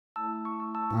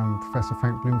I'm Professor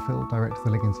Frank Bloomfield, Director of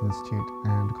the Liggins Institute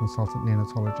and a consultant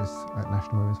neonatologist at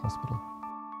National Women's Hospital.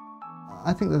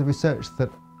 I think that the research that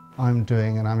I'm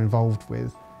doing and I'm involved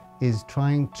with is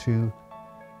trying to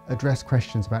address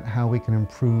questions about how we can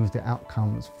improve the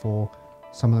outcomes for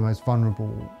some of the most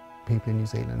vulnerable people in New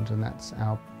Zealand, and that's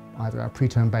either our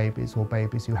preterm babies or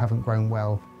babies who haven't grown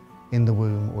well in the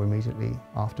womb or immediately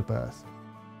after birth.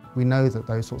 We know that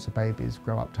those sorts of babies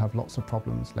grow up to have lots of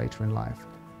problems later in life,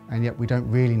 and yet we don't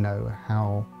really know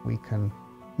how we can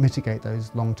mitigate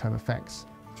those long-term effects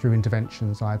through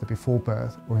interventions either before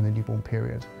birth or in the newborn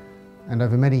period. And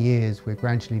over many years we're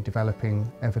gradually developing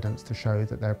evidence to show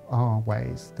that there are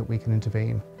ways that we can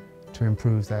intervene to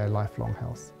improve their lifelong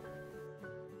health.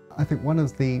 I think one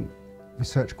of the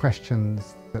research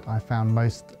questions that I found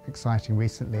most exciting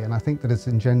recently, and I think that has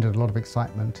engendered a lot of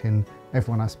excitement in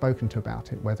everyone I've spoken to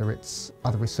about it, whether it's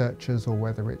other researchers or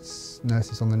whether it's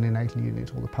nurses on the neonatal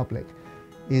unit or the public,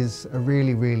 is a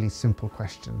really, really simple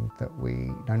question that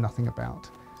we know nothing about.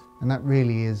 And that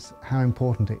really is how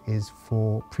important it is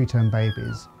for preterm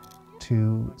babies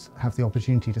to have the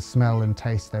opportunity to smell and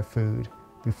taste their food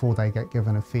before they get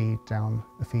given a feed down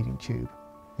a feeding tube.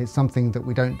 It's something that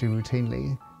we don't do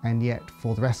routinely, and yet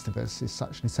for the rest of us is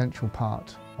such an essential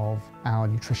part of our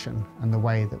nutrition and the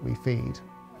way that we feed,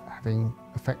 having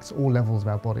affects all levels of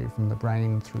our body from the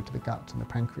brain through to the gut and the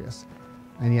pancreas,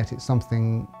 and yet it's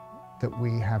something that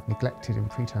we have neglected in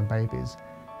preterm babies,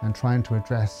 and trying to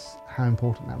address how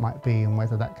important that might be and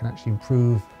whether that can actually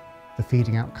improve the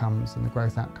feeding outcomes and the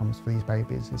growth outcomes for these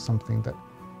babies is something that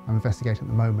I'm investigating at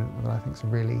the moment, and that I think is a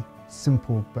really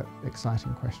simple but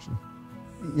exciting question.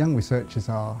 Young researchers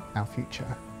are our future.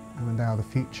 I mean, they are the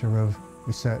future of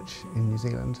research in New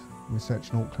Zealand,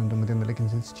 research in Auckland and within the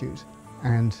Liggins Institute.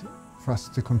 And for us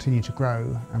to continue to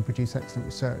grow and produce excellent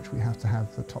research, we have to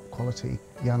have the top quality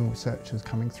young researchers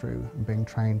coming through and being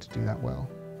trained to do that well.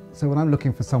 So when I'm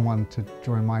looking for someone to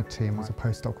join my team as a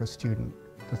postdoc or student,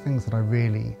 the things that I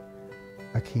really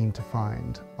are keen to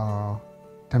find are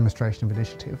demonstration of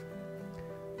initiative,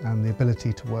 the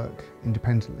ability to work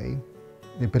independently,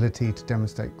 the ability to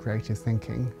demonstrate creative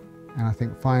thinking, and I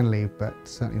think finally, but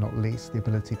certainly not least, the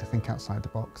ability to think outside the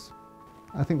box.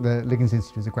 I think the Liggins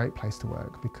Institute is a great place to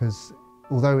work because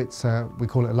although we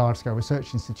call it a large-scale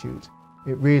research institute,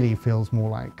 it really feels more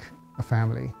like a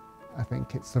family. I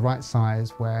think it's the right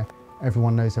size where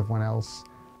everyone knows everyone else,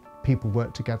 people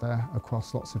work together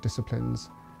across lots of disciplines,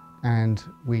 and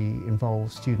we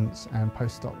involve students and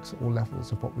postdocs at all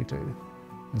levels of what we do.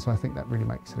 And so I think that really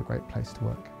makes it a great place to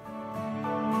work.